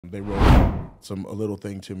They wrote a little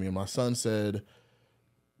thing to me, and my son said,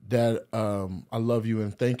 "Dad, I love you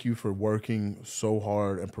and thank you for working so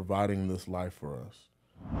hard and providing this life for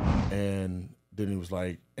us." And then he was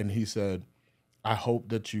like, and he said, "I hope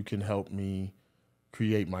that you can help me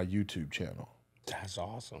create my YouTube channel." That's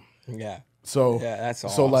awesome. Yeah. So yeah, that's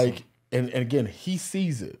awesome. So like, and again, he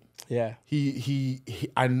sees it. Yeah. He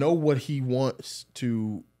I know what he wants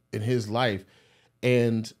to in his life,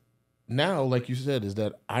 and now, like you said, is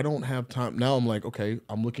that I don't have time. Now I'm like, okay,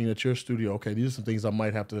 I'm looking at your studio. Okay, these are some things I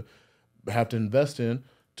might have to invest in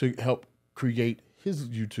to help create his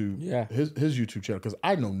YouTube, his YouTube channel, because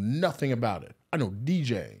I know nothing about it. I know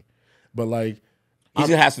DJing, but like he's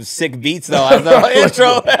gonna have some sick beats though as the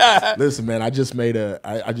intro. Listen, man, I just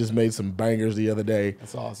made some bangers the other day.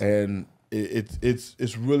 That's awesome, and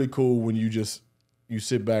it's really cool when you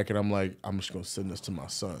sit back and I'm like, I'm just gonna send this to my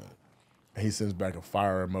son. And he sends back a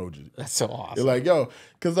fire emoji. That's so awesome. You're like, yo,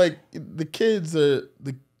 because like the kids are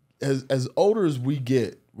as older as we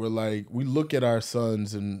get, we're like, we look at our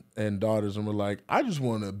sons and daughters and we're like, I just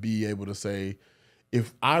want to be able to say,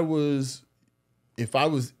 if I was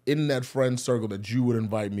in that friend circle, that you would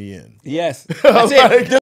invite me in. Yes, that's it.